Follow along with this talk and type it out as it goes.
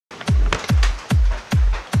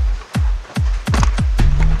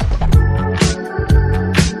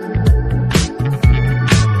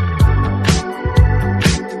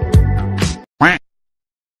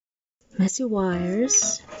messy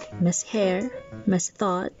wires, messy hair, messy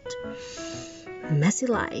thought, messy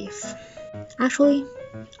life. Actually,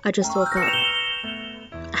 I just woke up.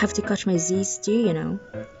 I have to catch my Z's too, you know.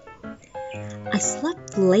 I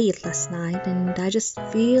slept late last night and I just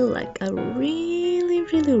feel like I really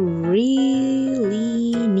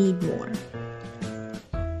need more.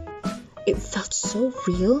 It felt so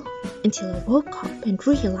real until I woke up and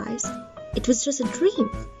realized it was just a dream.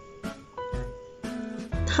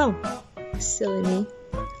 Oh, silly me.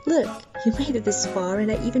 Look, you made it this far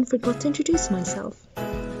and I even forgot to introduce myself.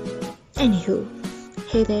 Anywho,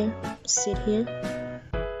 hey there, sit here.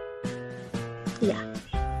 Yeah.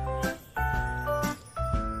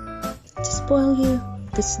 To spoil you,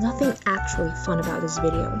 there's nothing actually fun about this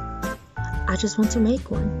video. I just want to make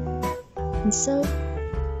one. And so,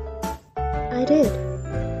 I did.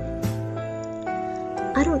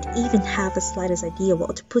 I don't even have the slightest idea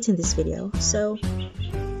what to put in this video, so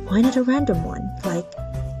why not a random one? Like,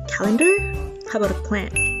 calendar? How about a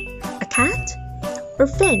plant? A cat? Or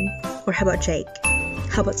Finn? Or how about Jake?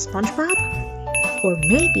 How about SpongeBob? Or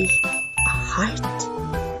maybe a heart?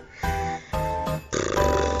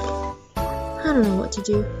 I don't know what to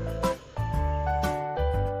do.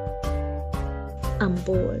 I'm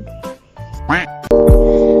bored.